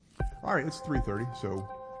All right, it's 3:30, so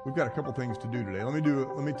we've got a couple things to do today.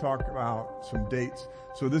 Let me talk about some dates.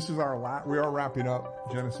 So this is we are wrapping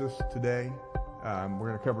up Genesis today. We're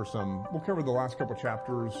going to we'll cover the last couple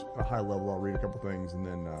chapters, a high level. I'll read a couple things and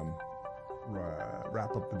then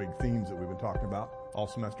wrap up the big themes that we've been talking about all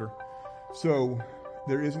semester. So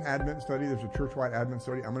there is an Advent study. There's a church-wide Advent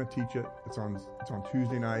study. I'm going to teach it. It's on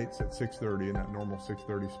Tuesday nights at 6:30 in that normal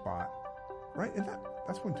 6:30 spot. Right?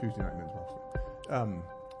 That's when Tuesday night men's mostly.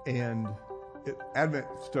 Advent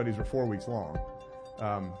studies are 4 weeks long.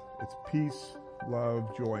 It's peace,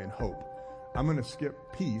 love, joy, and hope. I'm going to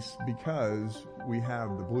skip peace because we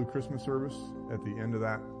have the Blue Christmas service at the end of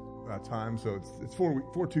that time. So it's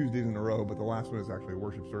 4 Tuesdays in a row, but the last one is actually a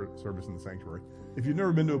worship service in the sanctuary. If you've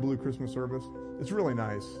never been to a Blue Christmas service, it's really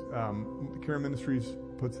nice. Care Ministries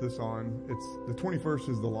puts this on. The 21st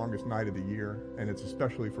is the longest night of the year, and it's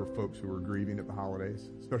especially for folks who are grieving at the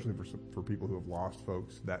holidays, especially for people who have lost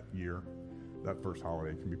folks that year. That first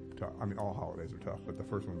holiday can be tough. I mean, all holidays are tough, but the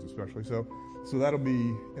first one's especially so. So that'll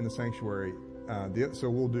be in the sanctuary.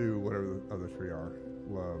 So we'll do whatever the other three are: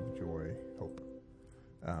 love, joy, hope.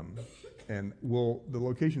 And the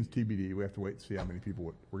location's TBD. We have to wait to see how many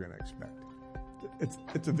people we're going to expect.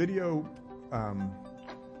 It's a video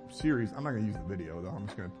series. I'm not going to use the video, though. I'm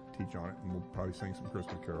just going to teach on it, and we'll probably sing some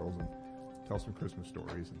Christmas carols and tell some Christmas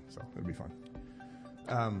stories, and so it'll be fun.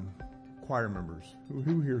 Choir members.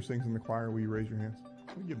 Who here sings in the choir? Will you raise your hands?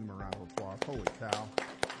 We'll give them a round of applause. Holy cow.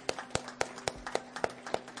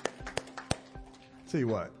 Tell you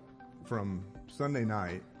what, from Sunday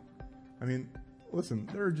night, I mean, listen,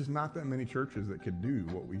 there are just not that many churches that could do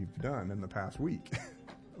what we've done in the past week.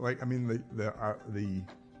 We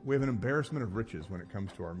have an embarrassment of riches when it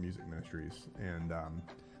comes to our music ministries. And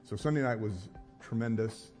so Sunday night was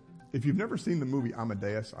tremendous. If you've never seen the movie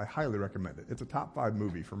Amadeus, I highly recommend it. It's a top 5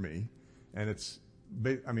 movie for me. And a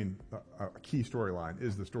key storyline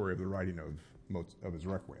is the story of the writing of his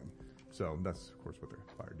Requiem. So that's, of course, what the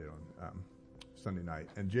choir did on Sunday night.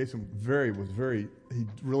 And Jason he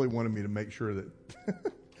really wanted me to make sure that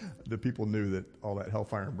the people knew that all that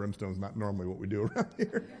hellfire and brimstone is not normally what we do around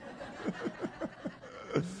here.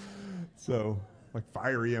 So, like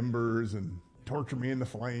fiery embers and torture me in the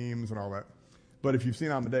flames and all that. But if you've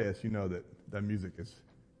seen Amadeus, you know that music is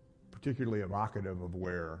particularly evocative of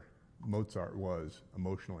where Mozart was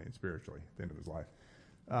emotionally and spiritually at the end of his life.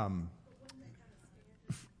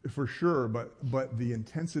 For sure, but the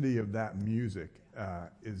intensity of that music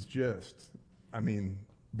is just, the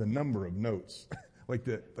number of notes,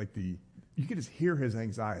 you can just hear his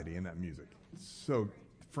anxiety in that music. It's so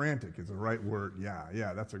frantic is the right word.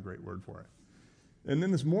 Yeah, that's a great word for it. And then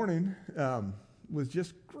this morning was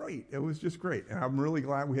just great. It was just great, and I'm really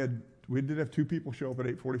glad we did have 2 people show up at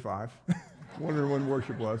 8:45. Wondering when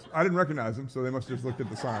worship was. I didn't recognize them, so they must have just looked at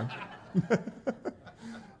the sign.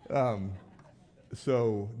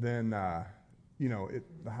 So then, the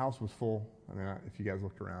house was full. If you guys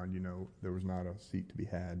looked around, there was not a seat to be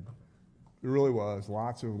had. There really was.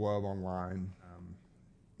 Lots of love online.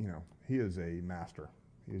 He is a master.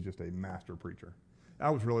 He is just a master preacher. I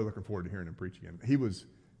was really looking forward to hearing him preach again. He was,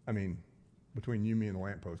 between you, me, and the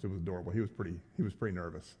lamppost, it was adorable. He was pretty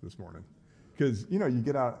nervous this morning. Because, you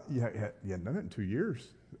get out, you hadn't done it in 2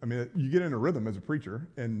 years. You get in a rhythm as a preacher,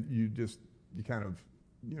 and you kind of,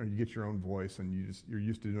 you get your own voice, and you're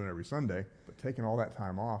used to doing it every Sunday. But taking all that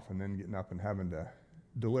time off and then getting up and having to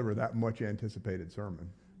deliver that much anticipated sermon,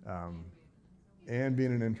 and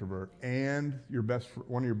being an introvert, and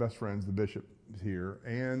one of your best friends, the bishop, is here,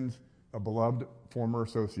 and a beloved former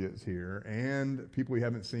associate is here, and people you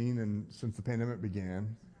haven't seen since the pandemic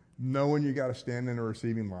began. Knowing you got to stand in a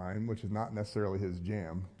receiving line, which is not necessarily his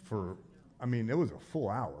jam. It was a full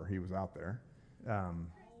hour he was out there.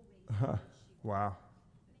 Wow.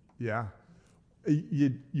 Yeah.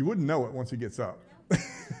 You wouldn't know it once he gets up.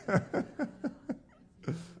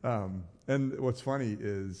 And what's funny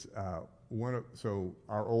is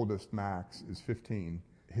our oldest, Max, is 15.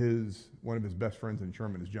 One of his best friends in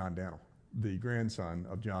Sherman is John Dannel, the grandson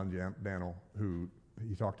of John Dannel, who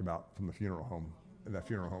he talked about from the funeral home. That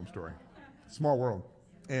funeral home story. Small world.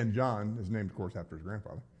 And John is named, of course, after his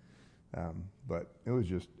grandfather. But it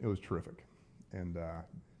was terrific. And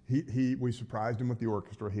we surprised him with the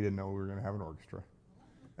orchestra. He didn't know we were going to have an orchestra.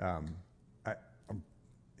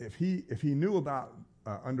 If he knew about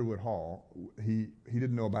Underwood Hall, he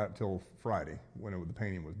didn't know about it till Friday when the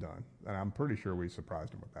painting was done. And I'm pretty sure we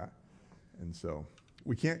surprised him with that. And so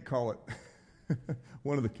we can't call it.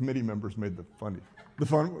 One of the committee members made the fun,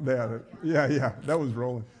 that was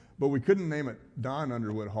rolling. But we couldn't name it Don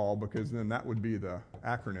Underwood Hall because then that would be the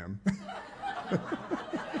acronym.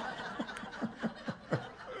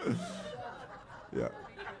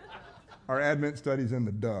 Our Advent study's in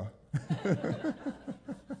the duh.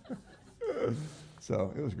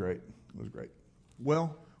 So it was great. It was great.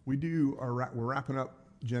 Well, we're wrapping up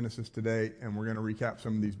Genesis today, and we're going to recap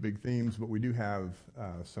some of these big themes, but we do have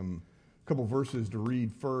some couple verses to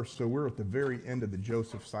read first. So we're at the very end of the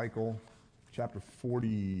Joseph cycle. Chapter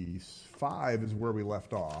 45 is where we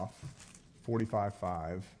left off,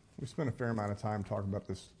 45:5. We spent a fair amount of time talking about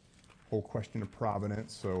this whole question of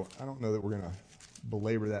providence, so I don't know that we're going to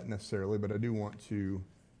belabor that necessarily, but I do want to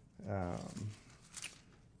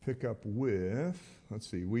pick up with, let's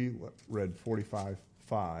see, we read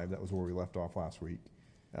 45:5. That was where we left off last week.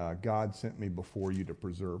 God sent me before you to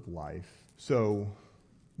preserve life. So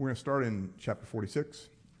we're going to start in chapter 46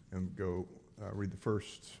 and go read the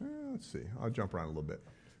first, let's see, I'll jump around a little bit.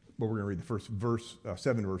 But we're going to read the first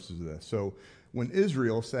 7 verses of this. So when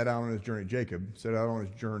Israel set out on his journey, Jacob set out on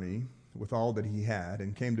his journey with all that he had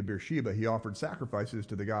and came to Beersheba, he offered sacrifices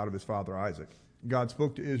to the God of his father Isaac. God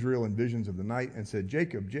spoke to Israel in visions of the night and said,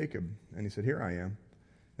 Jacob, Jacob. And he said, here I am.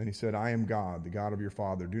 And he said, I am God, the God of your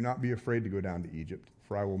father. Do not be afraid to go down to Egypt,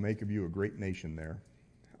 for I will make of you a great nation there.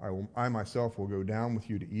 I myself will go down with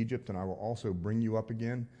you to Egypt, and I will also bring you up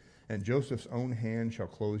again, and Joseph's own hand shall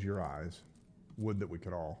close your eyes. Would that we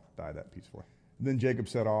could all die that peacefully. Then Jacob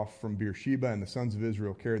set off from Beersheba, and the sons of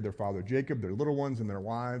Israel carried their father Jacob, their little ones and their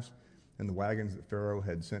wives, and the wagons that Pharaoh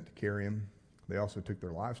had sent to carry him. They also took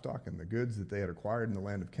their livestock and the goods that they had acquired in the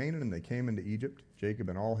land of Canaan, and they came into Egypt. Jacob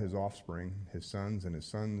and all his offspring, his sons and his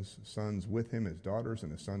sons' sons with him, his daughters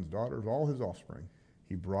and his sons' daughters, all his offspring,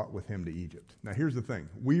 he brought with him to Egypt. Now here's the thing.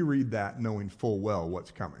 We read that knowing full well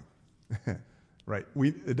what's coming. Right?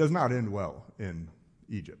 It does not end well in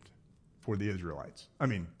Egypt for the Israelites. I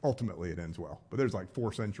mean, ultimately it ends well, but there's like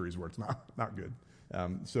 4 centuries where it's not good.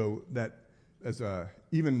 So that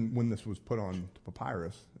even when this was put on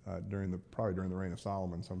papyrus probably during the reign of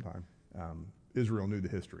Solomon sometime, Israel knew the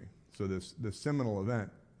history. So this seminal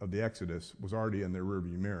event of the Exodus was already in their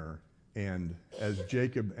rearview mirror. And as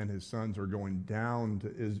Jacob and his sons are going down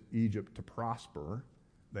to Egypt to prosper,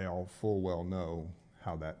 they all full well know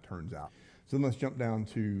how that turns out. So then let's jump down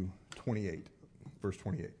to 28, verse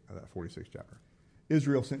 28 of that 46th chapter.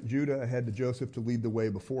 Israel sent Judah ahead to Joseph to lead the way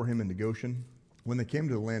before him into Goshen. When they came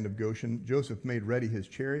to the land of Goshen, Joseph made ready his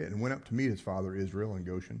chariot and went up to meet his father Israel in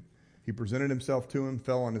Goshen. He presented himself to him,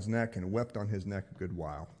 fell on his neck, and wept on his neck a good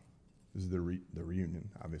while. This is the reunion,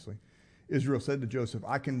 obviously. Israel said to Joseph,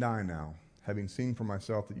 I can die now, having seen for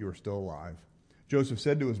myself that you are still alive. Joseph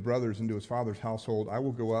said to his brothers and to his father's household, I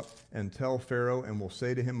will go up and tell Pharaoh and will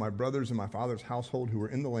say to him, my brothers and my father's household who are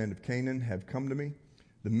in the land of Canaan have come to me.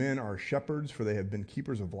 The men are shepherds, for they have been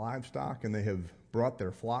keepers of livestock, and they have brought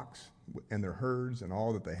their flocks and their herds and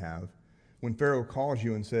all that they have. When Pharaoh calls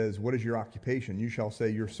you and says, what is your occupation? You shall say,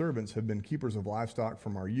 your servants have been keepers of livestock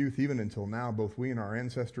from our youth, even until now, both we and our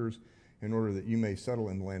ancestors, in order that you may settle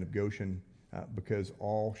in the land of Goshen, because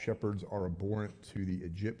all shepherds are abhorrent to the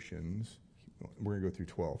Egyptians. We're going to go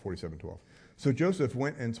through 47:12. So Joseph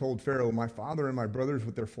went and told Pharaoh, my father and my brothers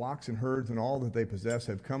with their flocks and herds and all that they possess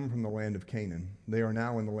have come from the land of Canaan. They are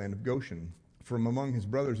now in the land of Goshen. From among his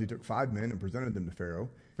brothers he took 5 men and presented them to Pharaoh.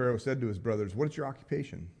 Pharaoh said to his brothers, what is your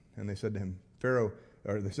occupation? And they said to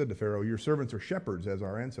Pharaoh, your servants are shepherds, as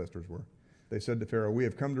our ancestors were. They said to Pharaoh, we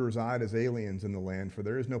have come to reside as aliens in the land, for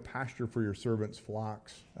there is no pasture for your servants'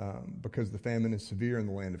 flocks, because the famine is severe in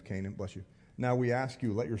the land of Canaan. Bless you. Now we ask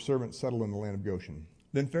you, let your servants settle in the land of Goshen.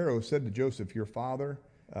 Then Pharaoh said to Joseph, your father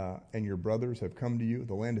and your brothers have come to you.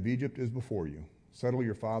 The land of Egypt is before you. Settle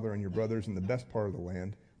your father and your brothers in the best part of the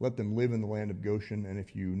land. Let them live in the land of Goshen, and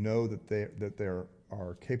if you know that there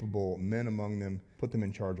are capable men among them, put them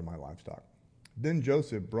in charge of my livestock. Then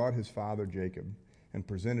Joseph brought his father Jacob and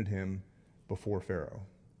presented him before Pharaoh.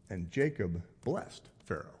 And Jacob blessed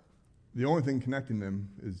Pharaoh. The only thing connecting them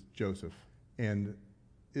is Joseph. And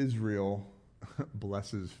Israel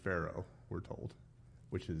blesses Pharaoh, we're told,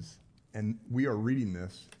 and we are reading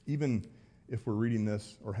this, even if we're reading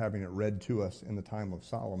this or having it read to us in the time of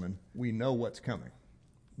Solomon, we know what's coming.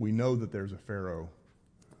 We know that there's a Pharaoh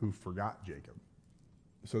who forgot Jacob.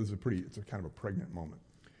 So it's a kind of a pregnant moment.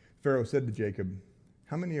 Pharaoh said to Jacob,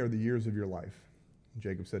 how many are the years of your life?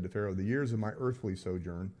 Jacob said to Pharaoh, the years of my earthly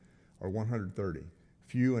sojourn are 130.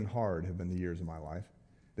 Few and hard have been the years of my life.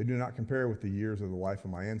 They do not compare with the years of the life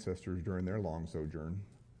of my ancestors during their long sojourn.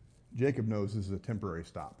 Jacob knows this is a temporary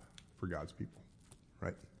stop for God's people,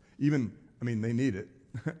 right? They need it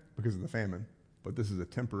because of the famine, but this is a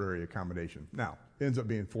temporary accommodation. Now, it ends up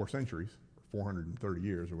being 4 centuries, 430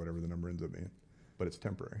 years, or whatever the number ends up being, but it's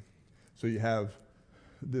temporary. So you have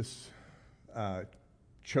this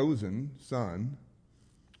chosen son,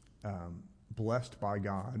 blessed by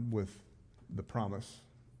God with the promise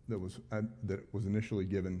that was initially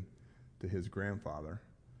given to his grandfather.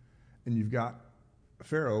 And you've got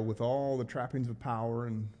Pharaoh with all the trappings of power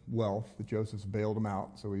and wealth that Joseph's bailed him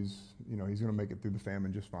out, so he's going to make it through the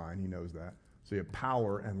famine just fine. He knows that. So you have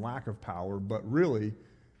power and lack of power, but really,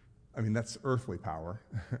 that's earthly power,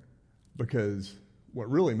 because what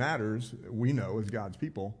really matters, we know as God's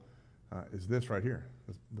people, is this right here,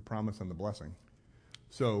 the promise and the blessing.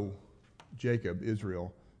 So Jacob,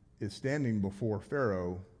 Israel, is standing before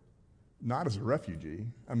Pharaoh not as a refugee,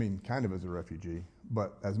 kind of as a refugee,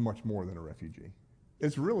 but as much more than a refugee.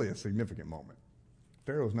 It's really a significant moment.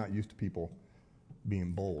 Pharaoh's not used to people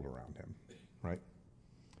being bold around him, right?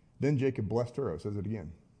 Then Jacob blessed Pharaoh, says it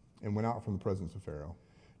again, and went out from the presence of Pharaoh.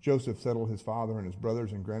 Joseph settled his father and his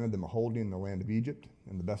brothers and granted them a holding in the land of Egypt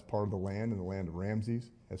and the best part of the land in the land of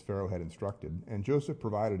Ramses, as Pharaoh had instructed. And Joseph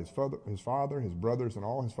provided his father, his brothers, and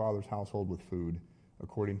all his father's household with food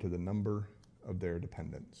according to the number of their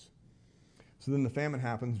dependents. So then the famine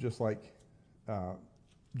happens just like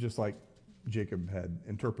Jacob had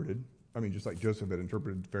interpreted. Just like Joseph had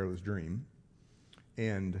interpreted Pharaoh's dream.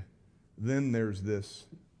 And then there's this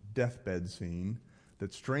deathbed scene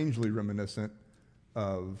that's strangely reminiscent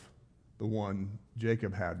of the one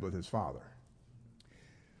Jacob had with his father.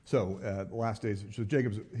 So the last days, so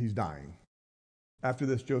he's dying. After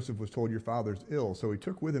this, Joseph was told, your father's ill, so he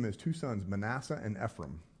took with him his two sons, Manasseh and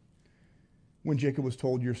Ephraim. When Jacob was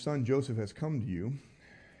told, your son Joseph has come to you,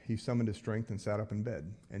 he summoned his strength and sat up in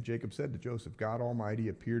bed. And Jacob said to Joseph, God Almighty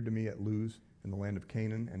appeared to me at Luz in the land of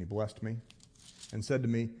Canaan, and he blessed me and said to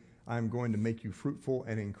me, I am going to make you fruitful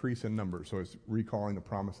and increase in number. So it's recalling the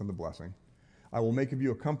promise and the blessing. I will make of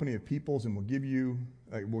you a company of peoples and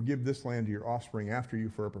will give this land to your offspring after you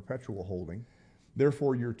for a perpetual holding.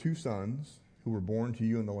 Therefore your two sons, who were born to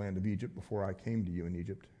you in the land of Egypt before I came to you in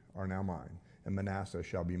Egypt, are now mine, and Manasseh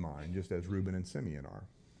shall be mine, just as Reuben and Simeon are.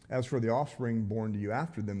 As for the offspring born to you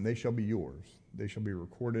after them, they shall be yours. They shall be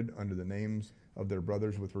recorded under the names of their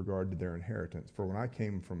brothers with regard to their inheritance. For when I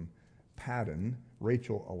came from Paddan,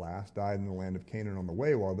 Rachel, alas, died in the land of Canaan on the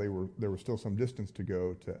way, while there was still some distance to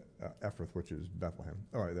go to Ephrath, which is Bethlehem.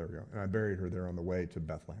 All right, there we go. And I buried her there on the way to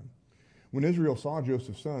Bethlehem. When Israel saw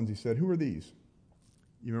Joseph's sons, he said, who are these?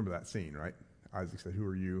 You remember that scene, right? Isaac said, who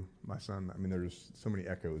are you, my son? There's so many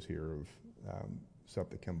echoes here of stuff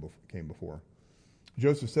that came before.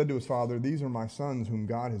 Joseph said to his father, these are my sons whom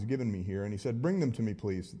God has given me here. And he said, bring them to me,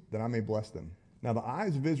 please, that I may bless them. Now the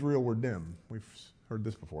eyes of Israel were dim. We've heard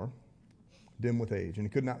this before. Dim with age, and he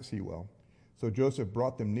could not see well. So Joseph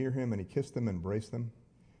brought them near him, and he kissed them and embraced them.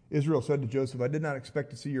 Israel said to Joseph, I did not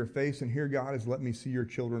expect to see your face, and here God has let me see your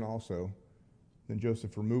children also. Then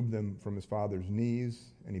Joseph removed them from his father's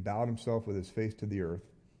knees, and he bowed himself with his face to the earth.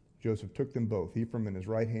 Joseph took them both, Ephraim in his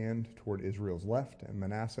right hand toward Israel's left, and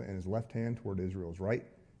Manasseh in his left hand toward Israel's right,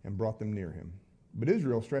 and brought them near him. But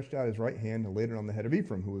Israel stretched out his right hand and laid it on the head of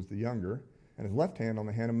Ephraim, who was the younger, and his left hand on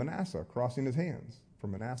the hand of Manasseh, crossing his hands, for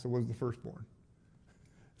Manasseh was the firstborn.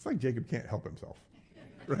 It's like Jacob can't help himself,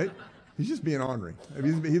 right? He's just being ornery.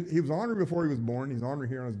 He was ornery before he was born. He's ornery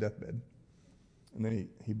here on his deathbed. And then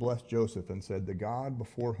he blessed Joseph and said, the God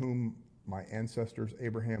before whom my ancestors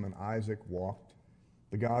Abraham and Isaac walked,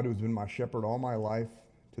 the God who has been my shepherd all my life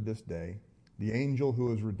to this day, the angel who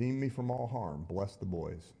has redeemed me from all harm, bless the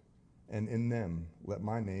boys. And in them let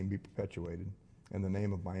my name be perpetuated, and the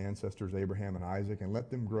name of my ancestors Abraham and Isaac, and let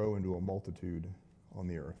them grow into a multitude on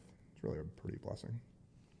the earth. It's really a pretty blessing.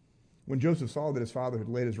 When Joseph saw that his father had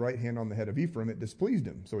laid his right hand on the head of Ephraim, it displeased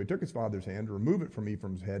him. So he took his father's hand to remove it from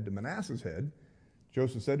Ephraim's head to Manasseh's head.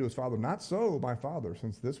 Joseph said to his father, not so, my father,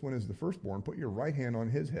 since this one is the firstborn, put your right hand on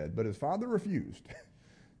his head. But his father refused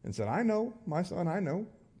and said, I know, my son, I know.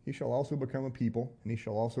 He shall also become a people, and he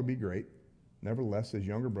shall also be great. Nevertheless, his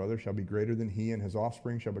younger brother shall be greater than he, and his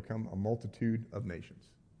offspring shall become a multitude of nations.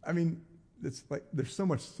 It's like there's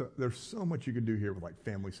so much you could do here with like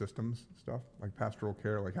family systems stuff, like pastoral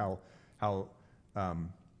care, like how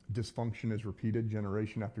dysfunction is repeated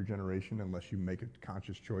generation after generation unless you make a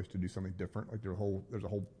conscious choice to do something different. Like there's a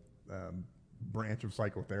whole branch of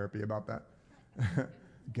psychotherapy about that.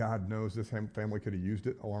 God knows this family could have used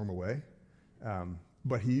it along the way,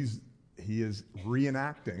 but he is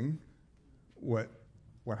reenacting what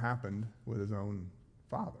happened with his own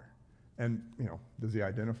father. And, does he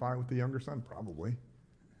identify with the younger son? Probably.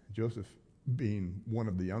 Joseph, being one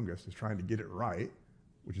of the youngest, is trying to get it right,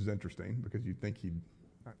 which is interesting because you'd think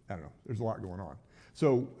I don't know, there's a lot going on.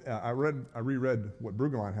 So I reread what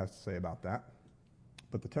Brueggemann has to say about that,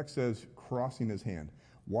 but the text says crossing his hands.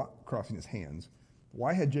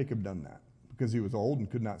 Why had Jacob done that? Because he was old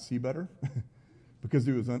and could not see better? Because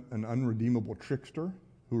he was an unredeemable trickster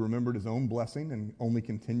who remembered his own blessing and only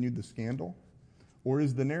continued the scandal? Or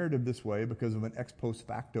is the narrative this way because of an ex post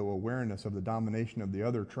facto awareness of the domination of the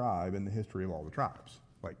other tribe in the history of all the tribes?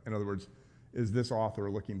 Like, in other words, is this author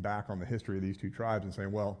looking back on the history of these two tribes and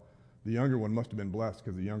saying, well, the younger one must have been blessed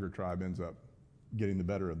because the younger tribe ends up getting the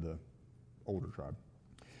better of the older tribe?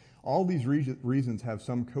 All these reasons have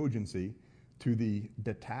some cogency to the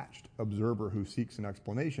detached observer who seeks an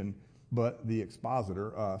explanation, but the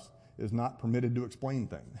expositor, us, is not permitted to explain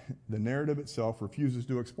things. The narrative itself refuses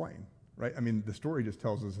to explain, right? I mean, the story just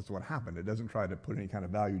tells us it's what happened. It doesn't try to put any kind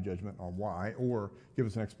of value judgment on why or give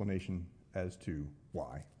us an explanation as to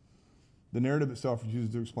why. The narrative itself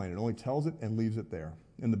refuses to explain. It only tells it and leaves it there.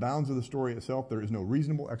 In the bounds of the story itself, there is no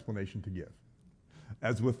reasonable explanation to give,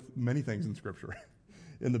 as with many things in Scripture.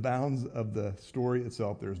 In the bounds of the story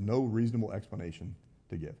itself, there is no reasonable explanation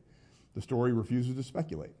to give. The story refuses to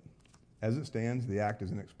speculate. As it stands, the act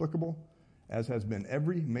is inexplicable, as has been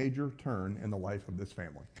every major turn in the life of this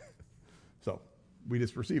family. So we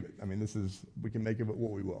just perceive it. I mean, we can make of it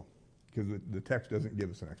what we will, because the text doesn't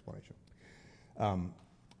give us an explanation.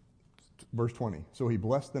 Verse 20, so he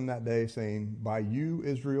blessed them that day, saying, by you,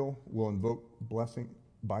 Israel will invoke blessing,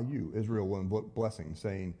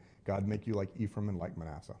 saying, God make you like Ephraim and like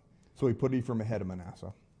Manasseh. So he put Ephraim ahead of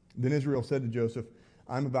Manasseh. Then Israel said to Joseph,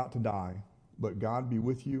 I'm about to die, but God will be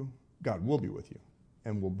with you,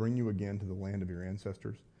 and will bring you again to the land of your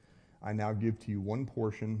ancestors. I now give to you one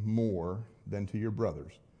portion more than to your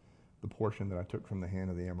brothers, the portion that I took from the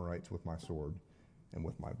hand of the Amorites with my sword and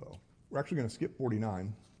with my bow. We're actually going to skip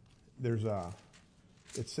 49.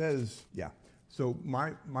 So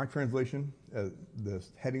my translation, the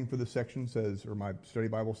heading for this section says, or my study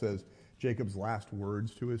Bible says, Jacob's last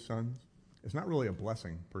words to his sons. It's not really a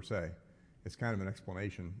blessing per se. It's kind of an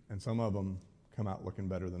explanation, and some of them come out looking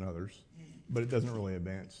better than others, but it doesn't really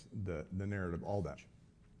advance the narrative all that.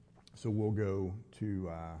 So we'll go to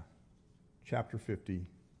chapter 50,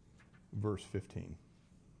 verse 15.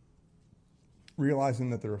 Realizing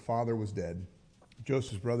that their father was dead,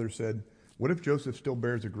 Joseph's brothers said, what if Joseph still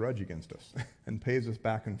bears a grudge against us and pays us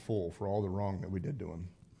back in full for all the wrong that we did to him?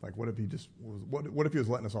 Like, what if he just was? What if he was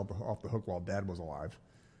letting us off the hook while Dad was alive,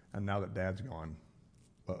 and now that Dad's gone,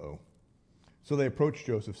 So they approached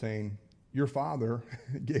Joseph, saying, "Your father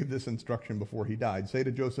gave this instruction before he died. Say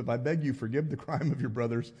to Joseph, I beg you, forgive the crime of your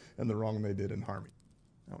brothers and the wrong they did in harm you."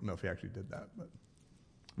 I don't know if he actually did that, but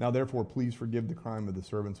now therefore, please forgive the crime of the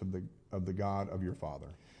servants of the God of your father.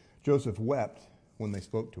 Joseph wept when they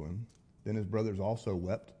spoke to him. Then his brothers also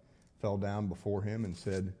wept, fell down before him, and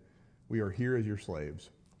said, "We are here as your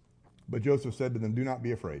slaves." But Joseph said to them, "Do not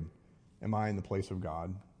be afraid. Am I in the place of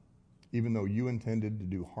God? Even though you intended to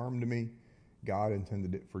do harm to me, God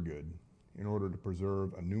intended it for good, in order to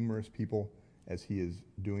preserve a numerous people as he is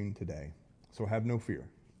doing today. So have no fear.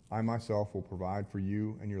 I myself will provide for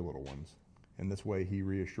you and your little ones." In this way he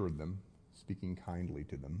reassured them, speaking kindly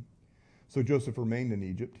to them. So Joseph remained in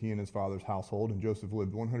Egypt, he and his father's household, and Joseph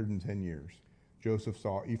lived 110 years. Joseph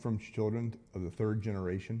saw Ephraim's children of the third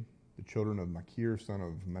generation. The children of Machir, son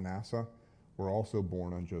of Manasseh, were also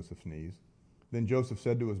born on Joseph's knees. Then Joseph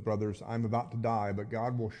said to his brothers, "I am about to die, but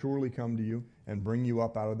God will surely come to you and bring you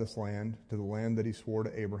up out of this land, to the land that he swore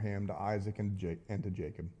to Abraham, to Isaac, and to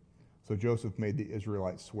Jacob." So Joseph made the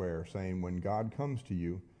Israelites swear, saying, "When God comes to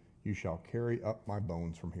you, you shall carry up my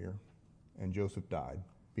bones from here." And Joseph died,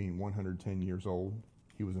 being 110 years old.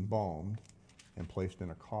 He was embalmed and placed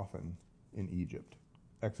in a coffin in Egypt.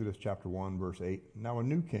 Exodus chapter 1, verse 8. Now a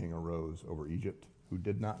new king arose over Egypt who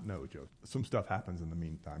did not know Joseph. Some stuff happens in the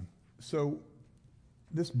meantime. So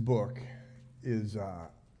this book is I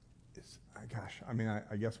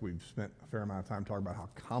guess we've spent a fair amount of time talking about how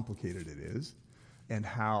complicated it is and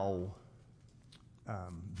how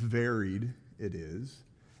varied it is,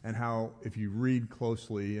 and how if you read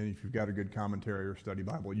closely and if you've got a good commentary or study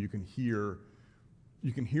Bible, you can hear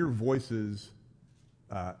voices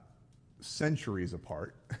centuries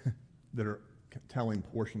apart that are telling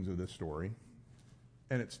portions of this story.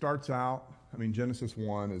 And it starts out, Genesis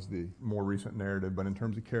 1 is the more recent narrative, but in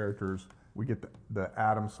terms of characters, we get the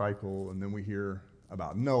Adam cycle, and then we hear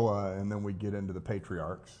about Noah, and then we get into the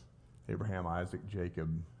patriarchs, Abraham, Isaac,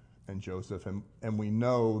 Jacob, and Joseph. And we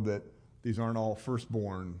know that these aren't all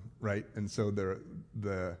firstborn, right? And so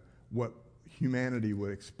what humanity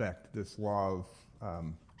would expect, this law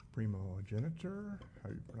of primogeniture, how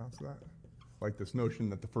do you pronounce that? Like this notion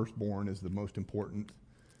that the firstborn is the most important,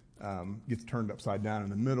 gets turned upside down in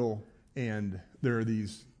the middle. And there are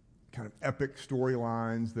these kind of epic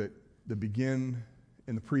storylines that begin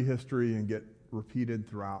in the prehistory and get repeated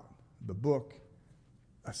throughout the book.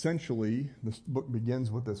 Essentially, this book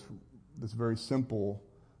begins with this very simple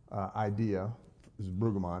idea, this is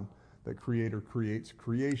Brueggemann, that creator creates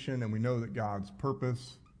creation, and we know that God's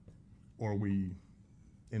purpose, or we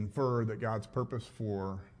infer that God's purpose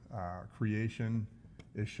for creation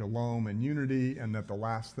is shalom and unity, and that the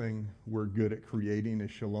last thing we're good at creating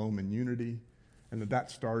is shalom and unity, and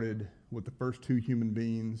that started with the first two human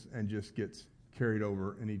beings and just gets carried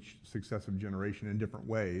over in each successive generation in different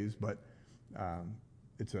ways, but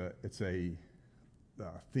it's a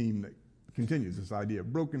theme that continues, this idea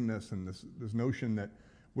of brokenness and this notion that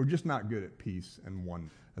we're just not good at peace and one.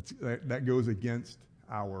 That goes against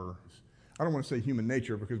our, I don't want to say human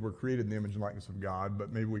nature because we're created in the image and likeness of God,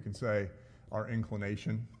 but maybe we can say our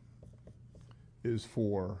inclination is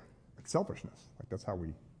for selfishness. Like that's how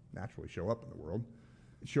we naturally show up in the world.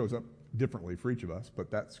 It shows up differently for each of us, but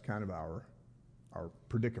that's kind of our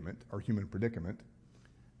predicament, our human predicament.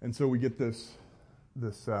 And so we get this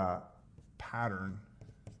pattern,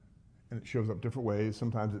 and it shows up different ways.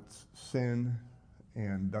 Sometimes it's sin,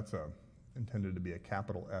 and that's intended to be a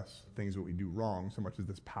capital S, things that we do wrong, so much as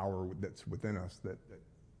this power that's within us that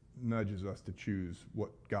nudges us to choose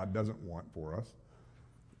what God doesn't want for us.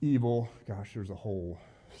 Evil, gosh, there's a whole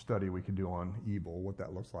study we could do on evil, what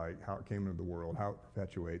that looks like, how it came into the world, how it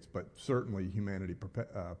perpetuates, but certainly humanity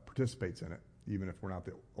participates in it, even if we're not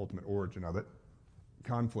the ultimate origin of it.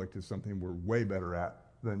 Conflict is something we're way better at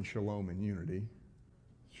than shalom and unity.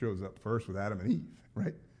 Shows up first with Adam and Eve,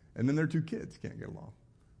 right? And then their two kids can't get along.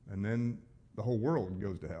 And then the whole world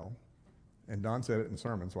goes to hell. And Don said it in the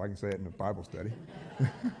sermon, so I can say it in a Bible study.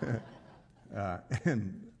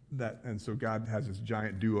 And so God has this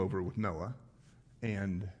giant do-over with Noah,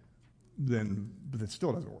 but it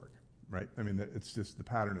still doesn't work, right? I mean, it's just the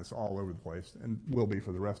pattern is all over the place, and will be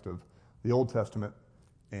for the rest of the Old Testament,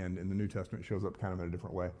 and in the New Testament it shows up kind of in a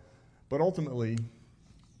different way. But ultimately,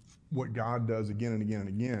 what God does again and again and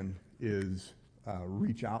again is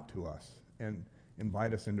reach out to us and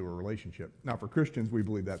invite us into a relationship. Now, for Christians, we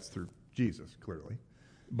believe that's through Jesus, clearly.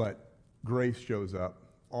 But grace shows up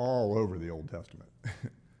all over the Old Testament.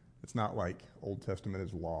 It's not like Old Testament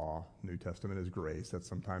is law, New Testament is grace. That's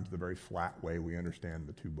sometimes the very flat way we understand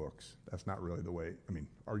the two books. That's not really the way, I mean,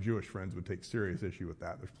 our Jewish friends would take serious issue with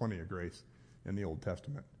that. There's plenty of grace in the Old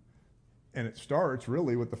Testament. And it starts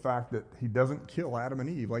really with the fact that he doesn't kill Adam and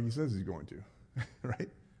Eve like he says he's going to, right?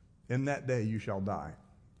 In that day you shall die.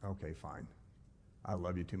 Okay, fine. I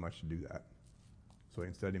love you too much to do that. So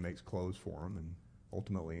instead he makes clothes for them and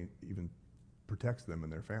ultimately even protects them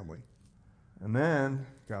and their family. And then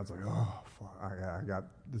God's like, oh, I got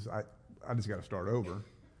this. I just got to start over.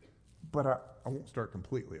 But I won't start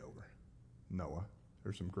completely over. Noah,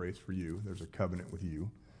 there's some grace for you. There's a covenant with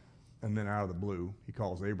you. And then out of the blue, he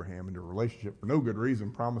calls Abraham into a relationship for no good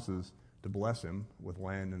reason, promises to bless him with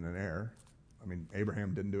land and an heir. I mean,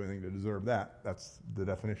 Abraham didn't do anything to deserve that. That's the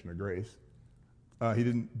definition of grace. He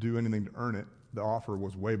didn't do anything to earn it. The offer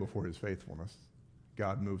was way before his faithfulness.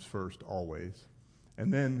 God moves first always.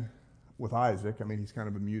 And then with Isaac, I mean, he's kind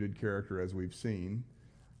of a muted character as we've seen.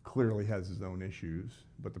 Clearly has his own issues,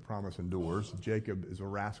 but the promise endures. Jacob is a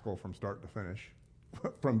rascal from start to finish,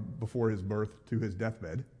 from before his birth to his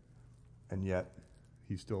deathbed. And yet,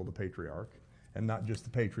 he's still the patriarch. And not just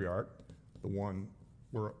the patriarch, the one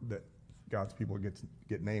that God's people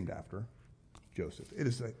get named after, Joseph. It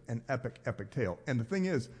is an epic tale. And the thing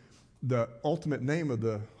is, the ultimate name of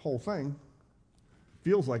the whole thing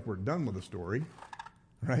feels like we're done with the story,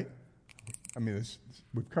 right? I mean,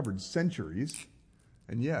 we've covered centuries,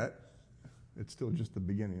 and yet it's still just the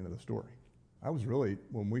beginning of the story. I was really,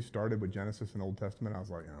 when we started with Genesis and Old Testament, I was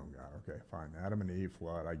like, oh, God, okay, fine. Adam and Eve,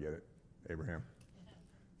 flood, I get it. Abraham.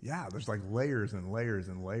 Yeah, there's like layers and layers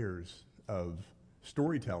and layers of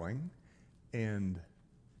storytelling, and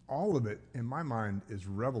all of it, in my mind, is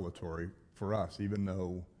revelatory for us, even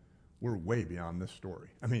though we're way beyond this story.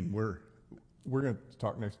 I mean, we're going to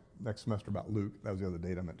talk next semester about Luke. That was the other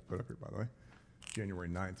date I meant to put up here, by the way. January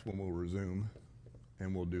 9th, when we'll resume,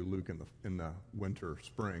 and we'll do Luke in the winter,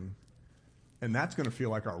 spring. And that's going to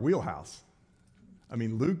feel like our wheelhouse. I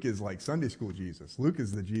mean, Luke is like Sunday school Jesus. Luke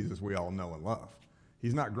is the Jesus we all know and love.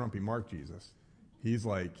 He's not Grumpy Mark Jesus. He's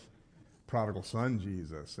like Prodigal Son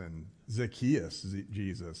Jesus and Zacchaeus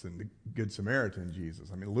Jesus and the Good Samaritan Jesus.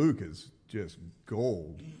 I mean, Luke is just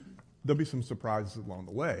gold. There'll be some surprises along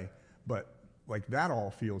the way, but like that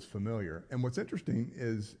all feels familiar. And what's interesting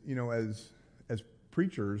is, you know, as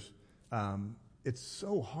preachers, it's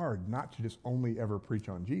so hard not to just only ever preach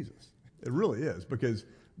on Jesus. It really is, because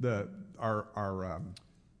our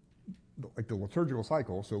like the liturgical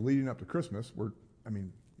cycle, so leading up to Christmas, what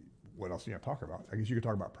else do you have to talk about? I guess you could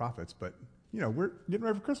talk about prophets, but, you know, we're getting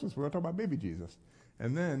ready for Christmas. We're going to talk about baby Jesus.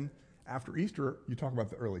 And then after Easter, you talk about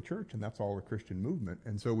the early church, and that's all the Christian movement.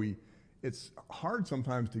 And so it's hard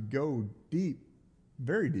sometimes to go deep,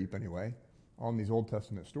 very deep anyway, on these Old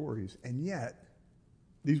Testament stories. And yet,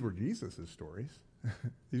 these were Jesus' stories.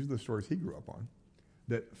 These are the stories he grew up on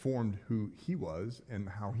that formed who he was and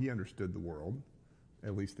how he understood the world,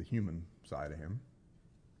 at least the human side of him.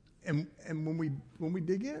 And when we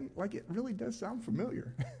dig in, like, it really does sound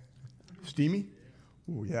familiar. Steamy?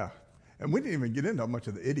 Ooh, yeah. And we didn't even get into much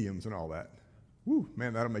of the idioms and all that. Woo,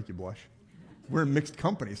 man, that'll make you blush. We're in mixed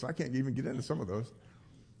company, so I can't even get into some of those.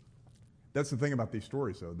 That's the thing about these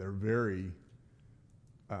stories, though. They're very,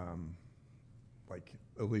 like,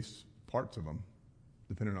 at least parts of them,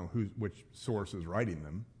 depending on which source is writing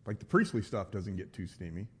them. Like, the priestly stuff doesn't get too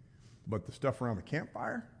steamy, but the stuff around the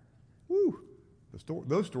campfire, woo,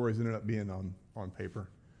 those stories ended up being on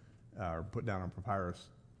paper or put down on papyrus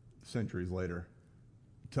centuries later.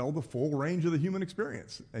 Tell the full range of the human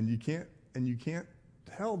experience, and you can't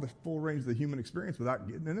tell the full range of the human experience without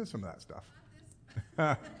getting into some of that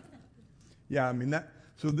stuff. Yeah, I mean that.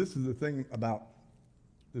 So this is the thing about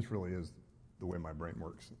this. Really is the way my brain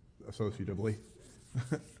works associatively.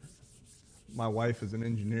 My wife is an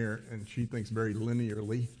engineer, and she thinks very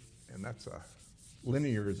linearly, and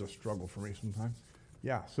linear is a struggle for me sometimes.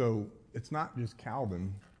 Yeah, so it's not just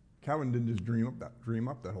Calvin. Calvin didn't just dream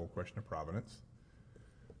up that whole question of providence.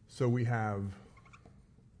 So we have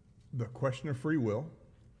the question of free will,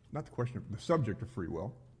 not the subject of free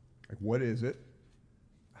will. Like, what is it?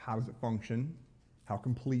 How does it function? How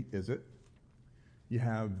complete is it? You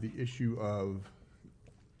have the issue of,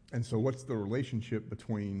 and so what's the relationship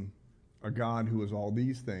between a God who is all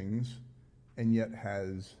these things and yet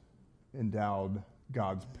has endowed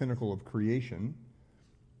God's pinnacle of creation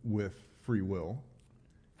with free will?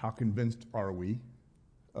 How convinced are we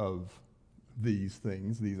of these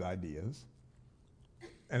things, these ideas?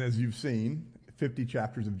 And as you've seen, 50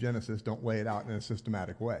 chapters of Genesis don't lay it out in a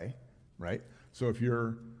systematic way, right? So if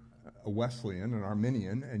you're a Wesleyan, an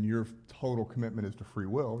Arminian, and your total commitment is to free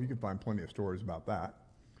will, you can find plenty of stories about that.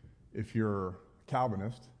 If you're a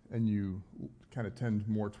Calvinist and you kind of tend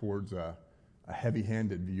more towards a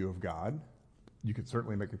heavy-handed view of God, you could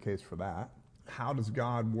certainly make a case for that. How does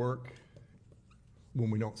God work when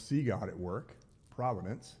we don't see God at work?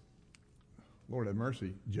 Providence. Lord have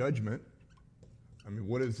mercy. Judgment. I mean,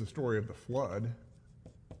 what is the story of the flood,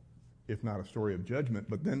 if not a story of judgment?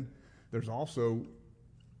 But then there's also,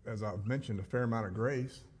 as I've mentioned, a fair amount of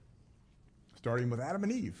grace, starting with Adam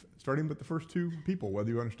and Eve, starting with the first two people, whether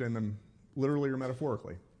you understand them literally or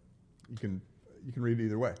metaphorically. You can read it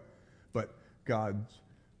either way. But God's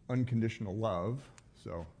unconditional love,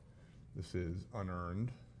 so this is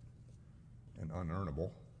unearned and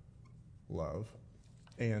unearnable love.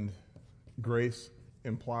 And grace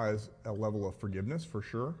implies a level of forgiveness, for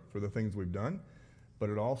sure, for the things we've done. But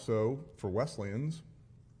it also, for Wesleyans,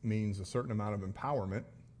 means a certain amount of empowerment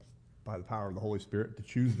by the power of the Holy Spirit to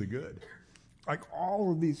choose the good. Like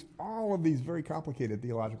all of these very complicated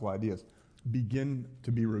theological ideas begin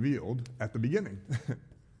to be revealed at the beginning.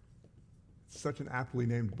 Such an aptly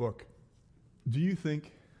named book. Do you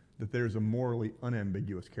think that there's a morally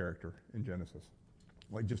unambiguous character in Genesis?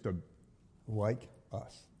 Like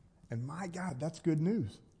us. And my God, that's good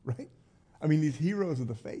news, right? I mean, these heroes of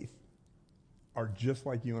the faith are just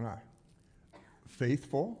like you and I.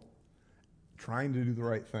 Faithful, trying to do the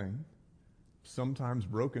right thing, sometimes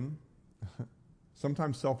broken,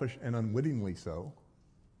 sometimes selfish and unwittingly so,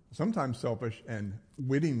 sometimes selfish and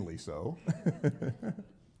wittingly so.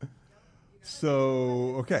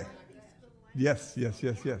 So, okay. Yes.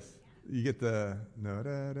 You get the,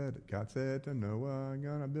 God said to Noah, I'm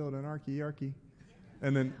going to build an arky.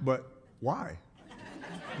 And then, but why?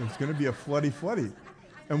 It's going to be a floody.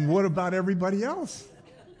 And what about everybody else?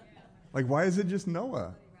 Like, why is it just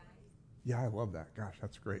Noah? Yeah, I love that. Gosh,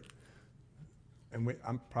 that's great. And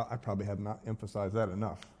I probably have not emphasized that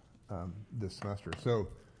enough this semester. So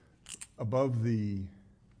above the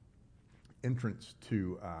entrance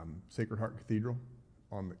to Sacred Heart Cathedral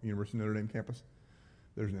on the University of Notre Dame campus,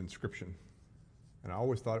 there's an inscription. And I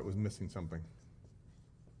always thought it was missing something.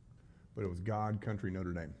 But it was God, Country,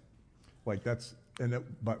 Notre Dame. Like that's,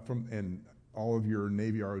 and all of your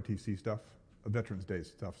Navy ROTC stuff, Veterans Day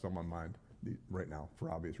stuff's on my mind right now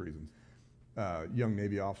for obvious reasons. Young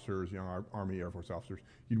Navy officers, young Army, Air Force officers,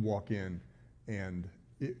 you'd walk in and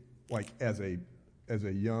it, like as a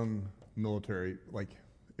young military, like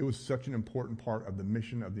it was such an important part of the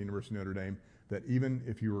mission of the University of Notre Dame that even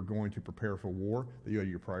if you were going to prepare for war, that you had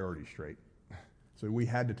your priorities straight. So we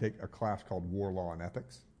had to take a class called War Law and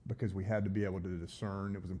Ethics because we had to be able to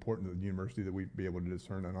discern. It was important to the university that we be able to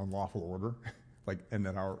discern an unlawful order And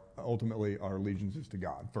that ultimately our allegiance is to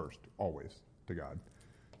God first, always to God,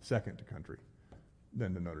 second to country,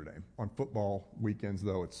 then to Notre Dame. On football weekends,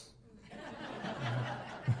 though, it's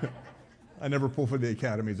I never pull for the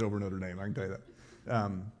academies over Notre Dame, I can tell you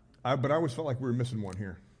that. But I always felt like we were missing one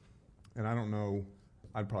here. And I don't know,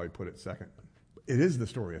 I'd probably put it second. It is the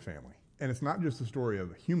story of family. And it's not just the story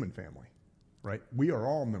of a human family, right? We are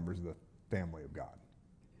all members of the family of God.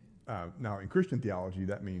 Now, in Christian theology,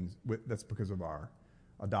 that means that's because of our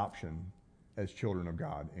adoption as children of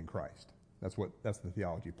God in Christ. That's the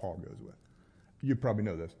theology Paul goes with. You probably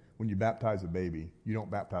know this. When you baptize a baby, you don't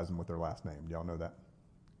baptize them with their last name. Do y'all know that?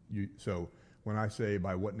 So when I say,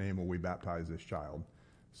 by what name will we baptize this child?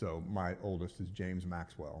 So my oldest is James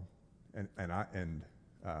Maxwell, and I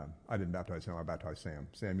didn't baptize him. I baptized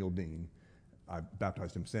Samuel Dean. I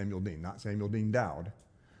baptized him Samuel Dean, not Samuel Dean Dowd,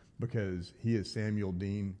 because he is Samuel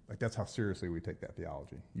Dean. That's how seriously we take that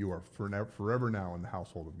theology. You are forever now in the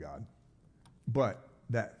household of God. But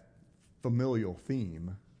that familial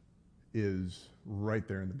theme is right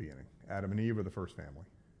there in the beginning. Adam and Eve are the first family,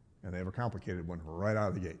 and they have a complicated one right out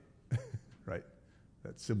of the gate, right?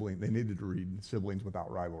 That sibling, they needed to read Siblings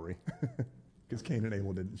Without Rivalry, because Cain and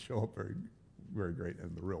Abel didn't show up very, very great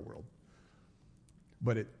in the real world.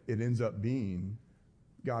 But it ends up being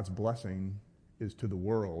God's blessing is to the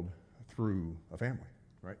world through a family,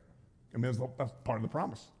 right? I mean, that's part of the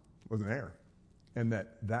promise, was an heir. And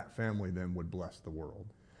that family then would bless the world.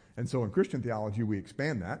 And so in Christian theology, we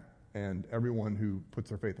expand that, and everyone who puts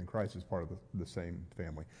their faith in Christ is part of the same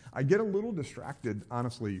family. I get a little distracted,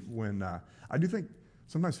 honestly, when I do think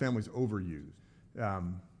sometimes families overuse.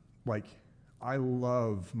 I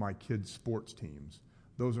love my kids' sports teams.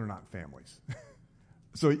 Those are not families.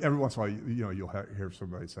 So every once in a while, you'll hear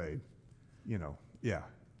somebody say,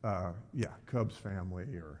 Cubs family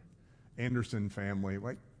or Anderson family.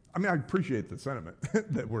 I appreciate the sentiment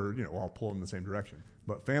that we're, all pulling in the same direction.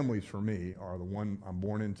 But families for me are the one I'm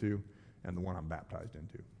born into and the one I'm baptized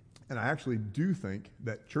into. And I actually do think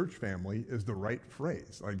that church family is the right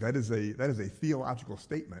phrase. That is a theological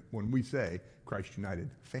statement when we say Christ United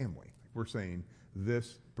family. We're saying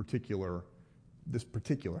this particular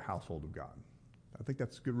household of God. I think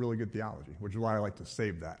that's really good theology, which is why I like to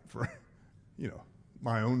save that for,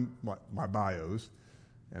 my bios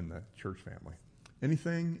and the church family.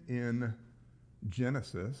 Anything in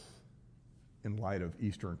Genesis in light of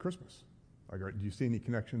Easter and Christmas? Do you see any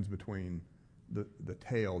connections between the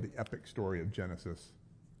tale, the epic story of Genesis,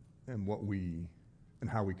 and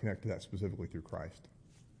how we connect to that specifically through Christ?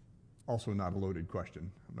 Also not a loaded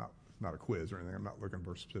question. It's not a quiz or anything. I'm not looking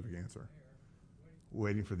for a specific answer.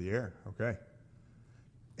 Waiting for the heir. Okay.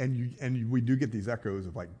 And we do get these echoes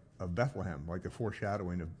of Bethlehem, like the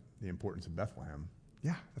foreshadowing of the importance of Bethlehem.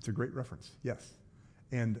 Yeah, that's a great reference. Yes.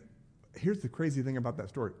 And here's the crazy thing about that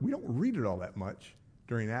story. We don't read it all that much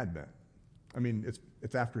during Advent. I mean,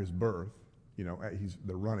 it's after his birth.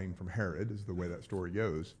 They're running from Herod is the way that story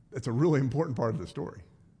goes. It's a really important part of the story,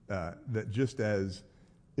 that just as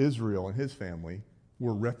Israel and his family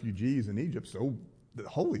were refugees in Egypt, so the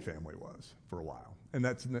Holy Family was for a while. And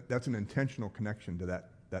that's an intentional connection to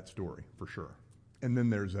that story, for sure. And then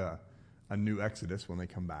there's a new Exodus when they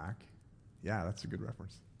come back. Yeah, that's a good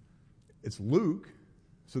reference. It's Luke.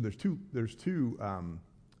 So there's two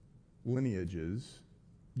lineages.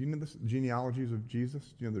 Do you know this? Genealogies of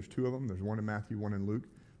Jesus? There's two of them. There's one in Matthew, one in Luke.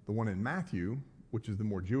 The one in Matthew, which is the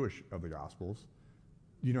more Jewish of the Gospels,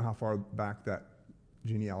 do you know how far back that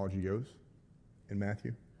genealogy goes in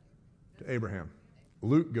Matthew? To Abraham.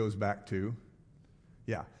 Luke goes back to,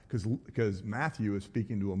 because Matthew is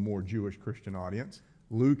speaking to a more Jewish Christian audience.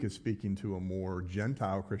 Luke is speaking to a more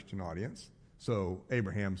Gentile Christian audience. So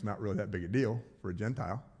Abraham's not really that big a deal for a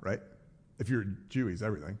Gentile, right? If you're Jew, he's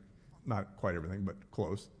everything. Not quite everything, but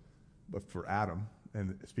close. But for Adam,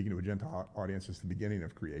 and speaking to a Gentile audience, it's the beginning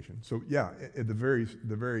of creation. So the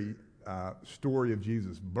very story of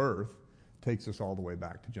Jesus' birth takes us all the way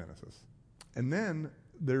back to Genesis. And then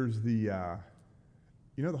there's the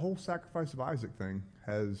whole sacrifice of Isaac thing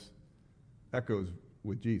has echoes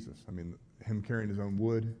with Jesus. I mean, him carrying his own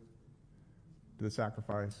wood to the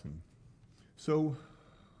sacrifice. And so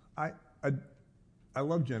I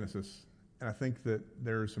love Genesis, and I think that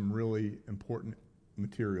there's some really important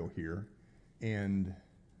material here, and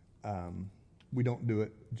we don't do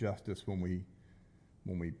it justice when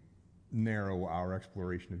we narrow our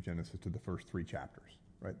exploration of Genesis to the first 3 chapters,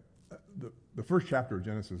 right? The first chapter of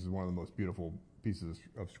Genesis is one of the most beautiful pieces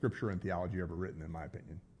of scripture and theology ever written, in my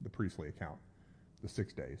opinion, the priestly account, the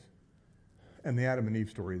 6 days. And the Adam and Eve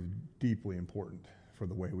story is deeply important for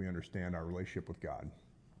the way we understand our relationship with God.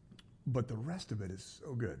 But the rest of it is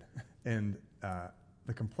so good. And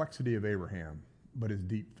the complexity of Abraham, but his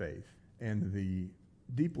deep faith, and the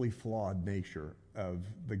deeply flawed nature of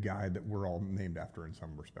the guy that we're all named after in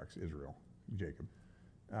some respects, Israel, Jacob.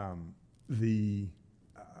 The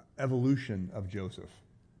evolution of Joseph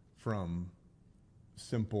from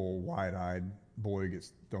simple, wide-eyed boy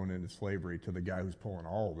gets thrown into slavery to the guy who's pulling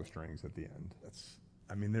all the strings at the end.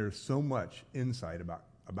 There's so much insight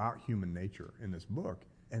about human nature in this book,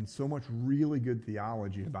 and so much really good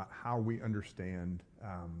theology about how we understand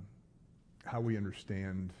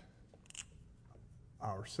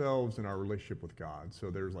ourselves and our relationship with God. So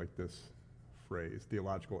there's like this phrase,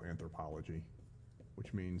 theological anthropology,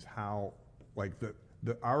 which means how, like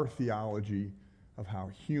our theology of how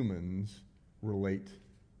humans relate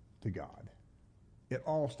to God. It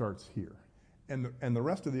all starts here. And the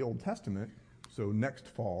rest of the Old Testament, so next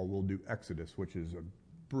fall we'll do Exodus, which is a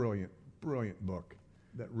brilliant, brilliant book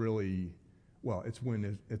that really, well, it's when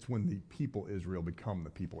the people Israel become the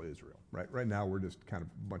people Israel, right? Right now we're just kind of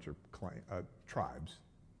a bunch of tribes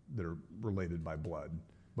that are related by blood,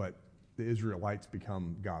 but the Israelites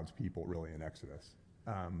become God's people really in Exodus.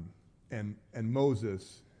 And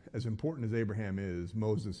Moses, as important as Abraham is,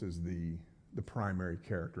 Moses is the primary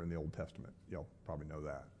character in the Old Testament. You'll probably know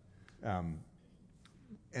that.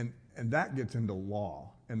 And that gets into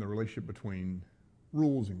law and the relationship between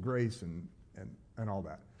rules and grace and all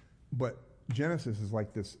that. But Genesis is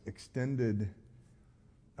like this extended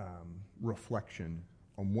reflection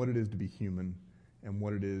on what it is to be human and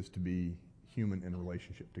what it is to be human in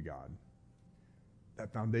relationship to God.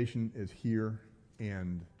 That foundation is here,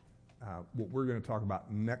 and what we're going to talk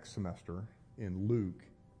about next semester in Luke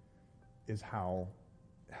is how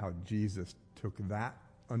Jesus took that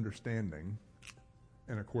understanding,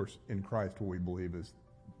 and of course in Christ what we believe is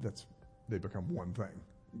they become one thing.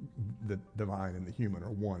 The divine and the human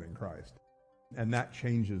are one in Christ. And that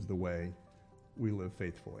changes the way we live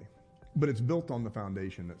faithfully. But it's built on the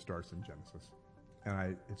foundation that starts in Genesis.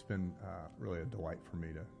 And it's been really a delight for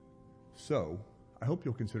me to. So I hope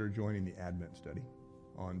you'll consider joining the Advent study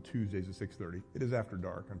on Tuesdays at 6:30. It is after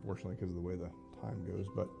dark, unfortunately, because of the way the time goes,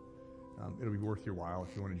 but it'll be worth your while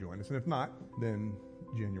if you want to join us. And if not, then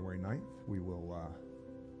January 9th, we will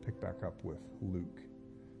pick back up with Luke.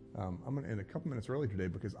 I'm going to end a couple minutes early today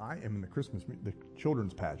because I am in the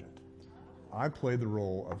children's pageant. I play the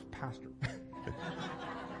role of pastor.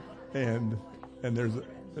 and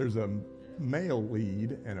there's a male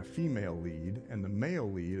lead and a female lead, and the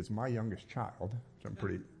male lead is my youngest child,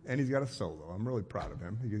 which and he's got a solo. I'm really proud of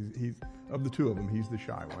him. He's of the two of them, he's the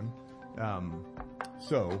shy one.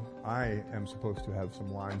 So I am supposed to have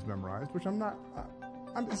some lines memorized, which I'm not.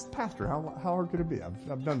 I'm just pastor. How hard could it be?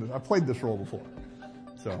 I've done this. I've played this role before.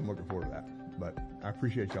 So I'm looking forward to that. But I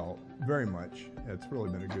appreciate y'all very much. It's really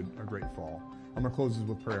been a great fall. I'm going to close this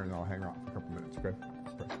with prayer, and then I'll hang out for a couple minutes, okay?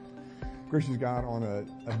 Let's pray. Gracious God, on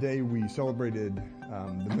a day we celebrated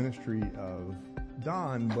the ministry of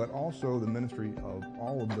Don, but also the ministry of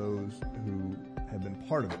all of those who have been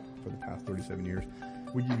part of it for the past 37 years.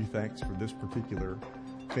 We give you thanks for this particular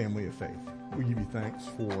family of faith. We give you thanks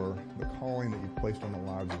for the calling that you've placed on the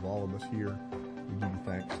lives of all of us here. We give you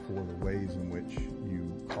thanks for the ways in which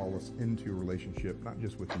you call us into a relationship, not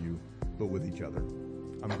just with you, but with each other.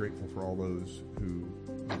 I'm grateful for all those who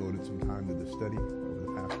devoted some time to this study over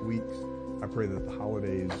the past weeks. I pray that the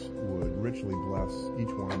holidays would richly bless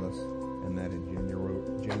each one of us, and that in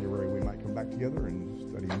January we might come back together and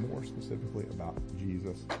study more specifically about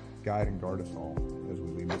Jesus. Guide and guard us all as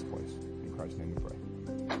we leave this place. In Christ's name we pray.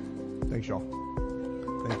 Thanks, y'all.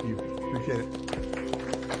 Thank you. Appreciate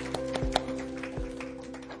it.